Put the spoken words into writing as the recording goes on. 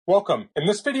Welcome. In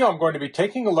this video, I'm going to be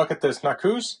taking a look at this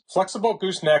NAKOOS flexible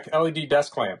gooseneck LED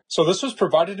desk lamp. So this was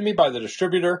provided to me by the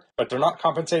distributor, but they're not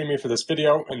compensating me for this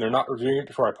video and they're not reviewing it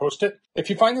before I post it.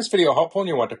 If you find this video helpful and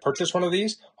you want to purchase one of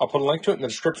these, I'll put a link to it in the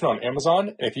description on Amazon.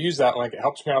 And if you use that link, it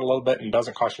helps me out a little bit and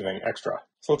doesn't cost you anything extra.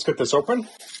 So let's get this open.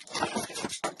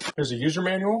 Here's a user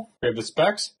manual. We have the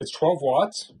specs. It's 12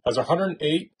 watts, has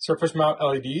 108 surface mount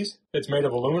LEDs. It's made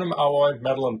of aluminum alloy,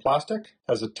 metal, and plastic.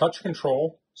 Has a touch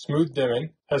control, smooth dimming,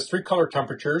 has 3 color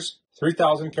temperatures,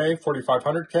 3000K,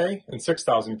 4500K, and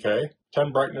 6000K,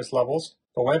 10 brightness levels.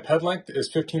 The lamp head length is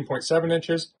 15.7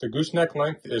 inches, the gooseneck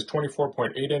length is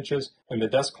 24.8 inches, and the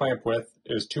desk clamp width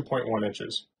is 2.1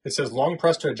 inches. It says long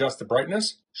press to adjust the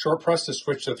brightness, short press to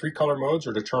switch to 3 color modes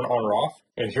or to turn on or off,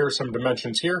 and here are some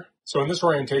dimensions here. So in this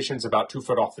orientation, it's about 2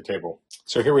 foot off the table.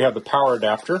 So here we have the power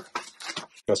adapter,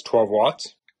 that's 12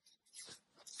 watts.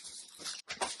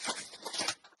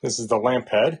 This is the lamp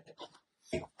head.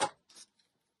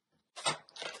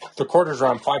 The cord is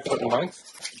around 5 foot in length.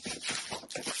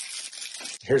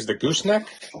 Here's the gooseneck,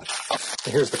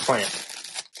 and here's the clamp.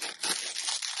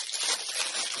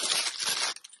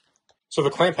 So the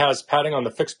clamp has padding on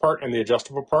the fixed part and the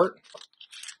adjustable part.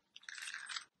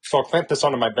 So I'll clamp this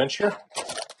onto my bench here.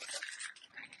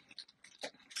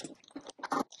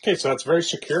 Okay, so that's very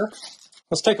secure.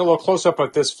 Let's take a little close-up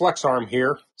at this flex arm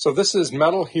here. So this is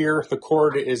metal here, the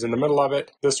cord is in the middle of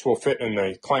it. This will fit in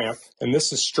the clamp, and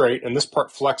this is straight, and this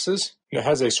part flexes, and it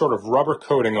has a sort of rubber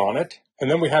coating on it. And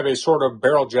then we have a sort of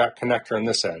barrel jack connector in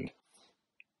this end.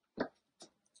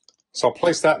 So I'll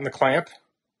place that in the clamp.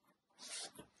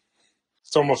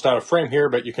 It's almost out of frame here,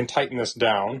 but you can tighten this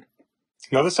down.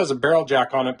 Now this has a barrel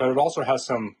jack on it, but it also has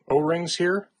some O-rings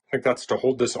here. I think that's to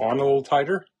hold this on a little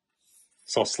tighter.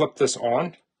 So I'll slip this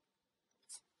on.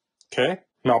 Okay,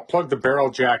 now I'll plug the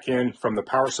barrel jack in from the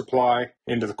power supply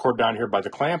into the cord down here by the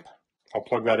clamp. I'll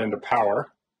plug that into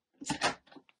power.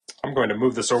 I'm going to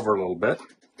move this over a little bit.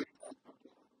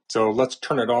 So let's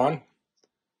turn it on.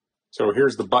 So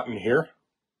here's the button here,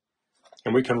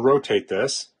 and we can rotate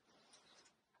this.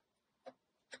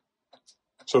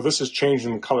 So this is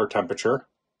changing the color temperature.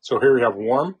 So here we have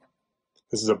warm,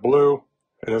 this is a blue,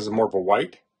 and this is more of a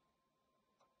white.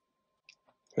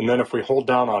 And then if we hold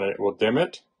down on it, it will dim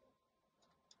it.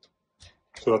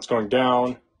 So that's going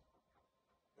down,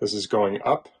 this is going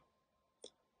up.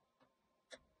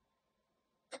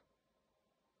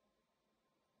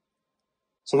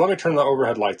 So let me turn the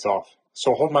overhead lights off.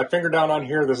 So hold my finger down on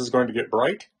here, this is going to get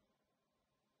bright.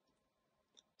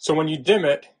 So when you dim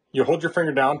it, you hold your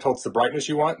finger down until it's the brightness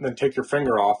you want, and then take your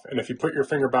finger off. And if you put your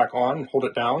finger back on, hold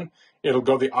it down, it'll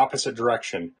go the opposite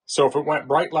direction. So if it went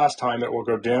bright last time, it will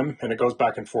go dim, and it goes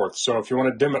back and forth. So if you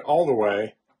want to dim it all the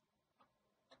way,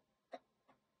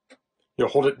 you'll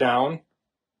hold it down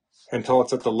until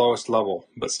it's at the lowest level,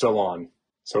 but still on.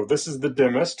 So this is the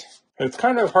dimmest. It's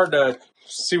kind of hard to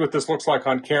see what this looks like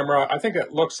on camera. I think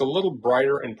it looks a little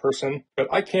brighter in person, but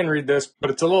I can read this, but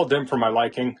it's a little dim for my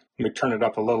liking. Let me turn it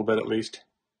up a little bit at least.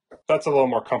 That's a little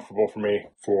more comfortable for me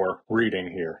for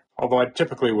reading here, although I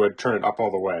typically would turn it up all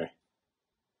the way.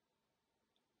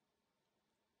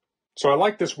 So I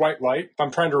like this white light. If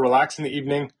I'm trying to relax in the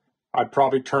evening, I'd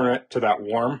probably turn it to that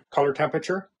warm color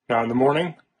temperature. Now in the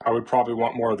morning, I would probably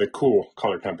want more of the cool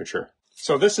color temperature.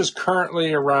 So this is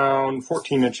currently around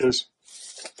 14 inches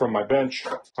from my bench.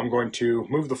 I'm going to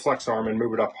move the flex arm and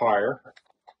move it up higher.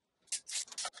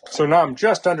 So now I'm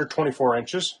just under 24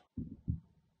 inches.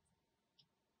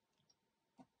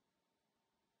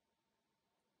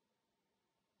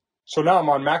 So now I'm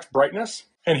on max brightness,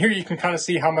 and here you can kind of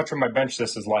see how much of my bench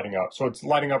this is lighting up. So it's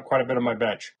lighting up quite a bit of my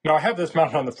bench. Now I have this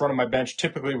mounted on the front of my bench.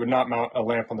 Typically would not mount a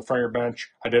lamp on the front of your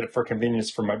bench. I did it for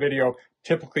convenience for my video.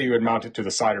 Typically you would mount it to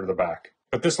the side or the back.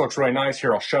 But this looks really nice.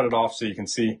 Here I'll shut it off so you can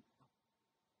see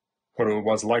what it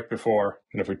was like before.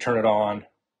 And if we turn it on,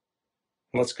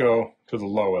 let's go to the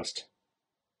lowest.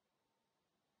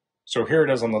 So here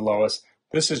it is on the lowest.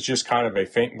 This is just kind of a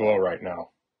faint glow right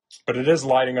now, but it is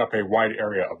lighting up a wide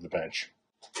area of the bench.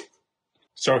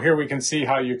 So here we can see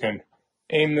how you can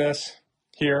aim this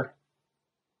here.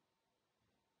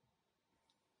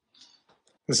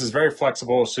 This is very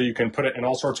flexible, so you can put it in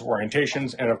all sorts of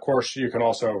orientations, and of course you can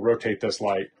also rotate this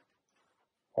light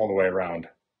all the way around.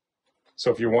 So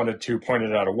if you wanted to point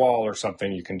it at a wall or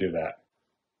something, you can do that.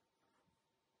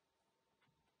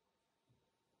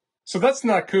 So that's the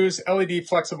NAKOOS LED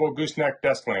flexible gooseneck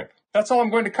desk lamp. That's all I'm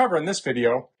going to cover in this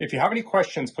video. If you have any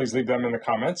questions, please leave them in the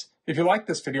comments. If you like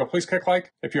this video, please click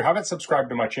like. If you haven't subscribed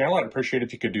to my channel, I'd appreciate it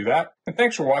if you could do that. And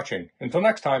thanks for watching. Until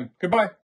next time, goodbye.